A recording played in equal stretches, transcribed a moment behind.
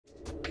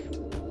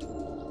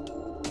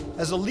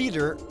As a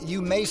leader, you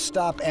may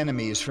stop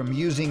enemies from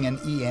using an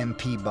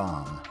EMP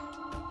bomb.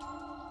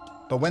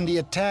 But when the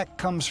attack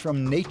comes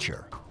from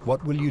nature,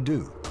 what will you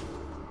do?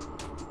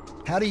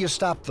 How do you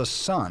stop the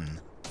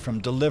sun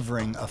from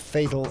delivering a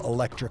fatal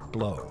electric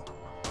blow?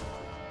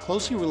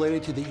 Closely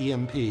related to the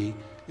EMP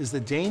is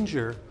the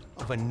danger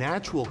of a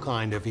natural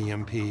kind of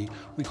EMP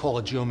we call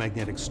a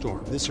geomagnetic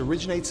storm. This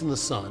originates in the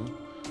sun.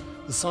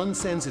 The sun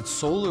sends its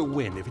solar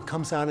wind. If it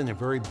comes out in a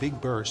very big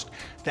burst,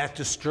 that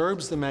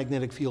disturbs the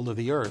magnetic field of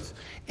the Earth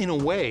in a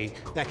way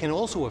that can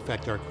also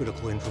affect our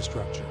critical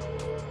infrastructure.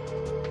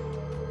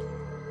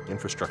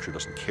 Infrastructure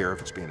doesn't care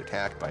if it's being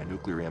attacked by a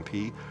nuclear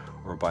EMP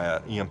or by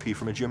an EMP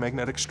from a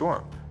geomagnetic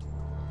storm.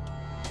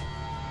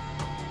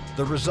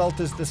 The result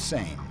is the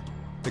same.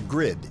 The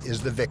grid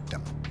is the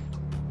victim.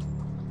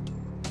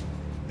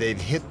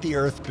 They've hit the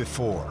Earth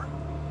before,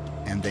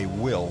 and they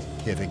will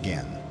hit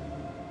again.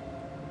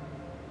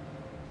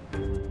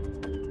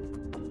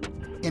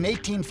 In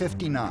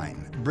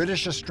 1859,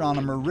 British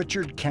astronomer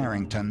Richard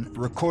Carrington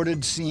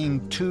recorded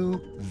seeing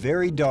two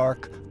very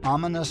dark,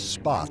 ominous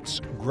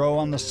spots grow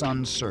on the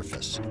sun's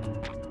surface.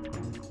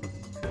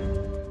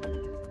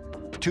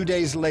 2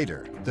 days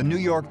later, the New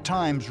York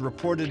Times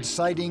reported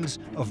sightings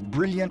of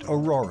brilliant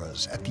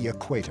auroras at the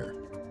equator.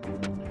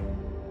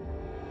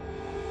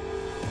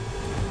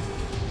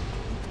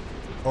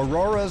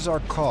 Auroras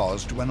are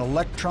caused when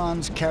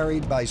electrons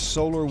carried by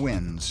solar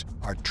winds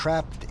are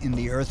trapped in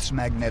the Earth's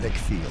magnetic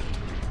field.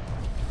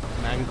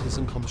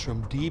 Magnetism comes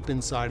from deep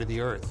inside of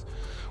the Earth,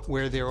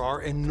 where there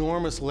are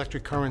enormous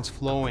electric currents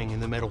flowing in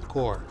the metal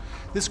core.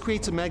 This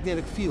creates a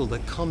magnetic field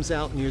that comes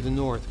out near the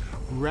north,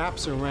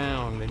 wraps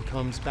around, and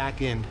comes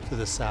back in to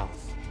the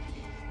south.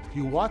 If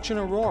you watch an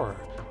aurora,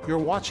 you're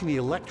watching the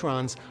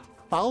electrons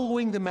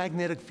following the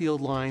magnetic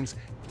field lines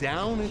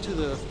down into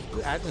the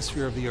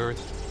atmosphere of the Earth.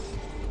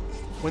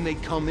 When they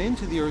come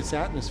into the Earth's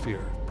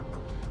atmosphere,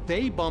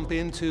 they bump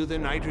into the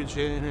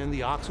nitrogen and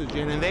the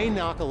oxygen, and they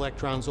knock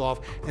electrons off,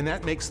 and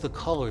that makes the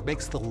color, it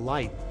makes the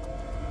light.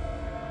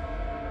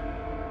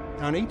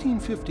 Now, in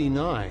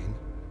 1859,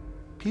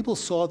 people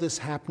saw this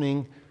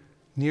happening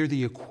near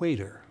the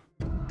equator.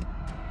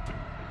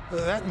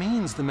 That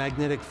means the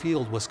magnetic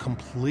field was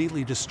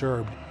completely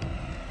disturbed.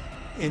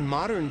 In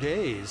modern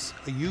days,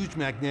 a huge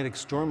magnetic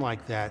storm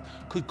like that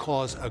could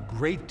cause a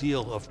great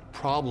deal of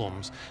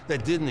problems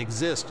that didn't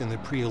exist in the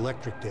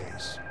pre-electric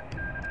days.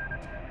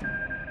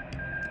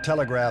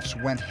 Telegraphs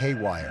went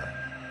haywire,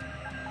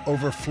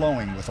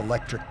 overflowing with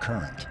electric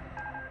current.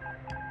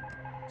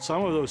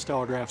 Some of those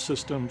telegraph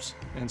systems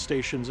and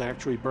stations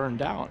actually burned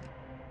down.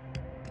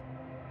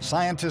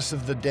 Scientists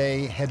of the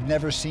day had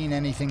never seen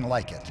anything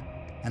like it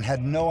and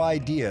had no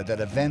idea that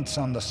events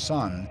on the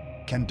sun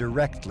can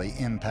directly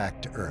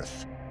impact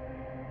Earth.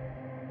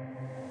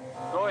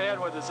 Go ahead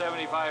with the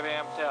 75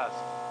 amp test.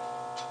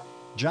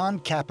 John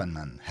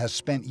Kappenman has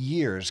spent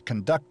years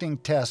conducting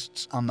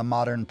tests on the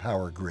modern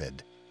power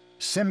grid,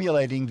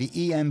 simulating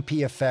the EMP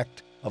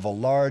effect of a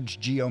large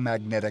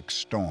geomagnetic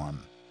storm.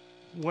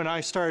 When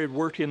I started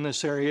working in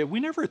this area, we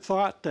never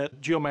thought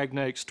that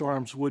geomagnetic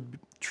storms would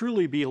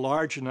truly be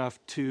large enough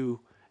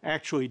to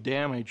actually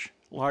damage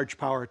large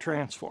power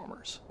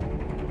transformers.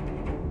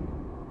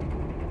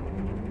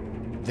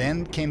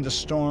 Then came the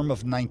storm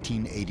of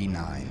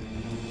 1989.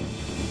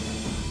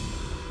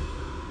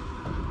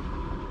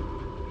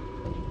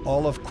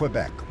 All of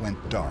Quebec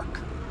went dark.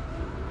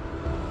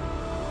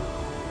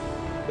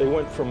 They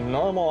went from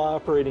normal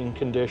operating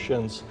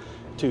conditions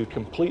to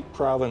complete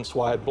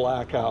province-wide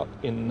blackout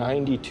in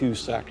 92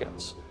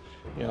 seconds.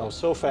 You know,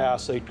 so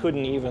fast they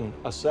couldn't even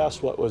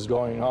assess what was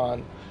going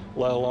on,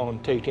 let alone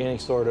take any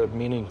sort of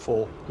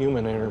meaningful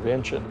human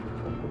intervention.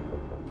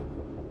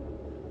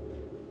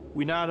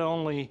 We not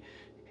only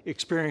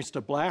experienced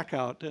a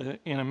blackout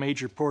in a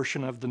major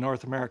portion of the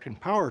North American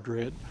power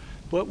grid,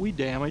 but we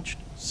damaged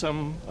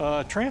some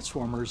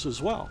transformers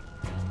as well.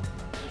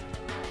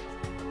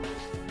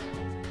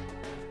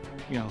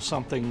 You know,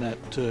 something that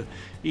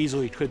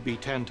easily could be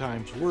 10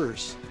 times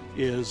worse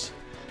is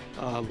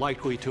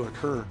likely to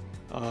occur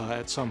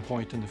at some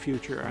point in the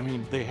future. I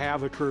mean, they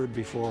have occurred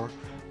before,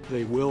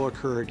 they will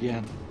occur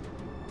again.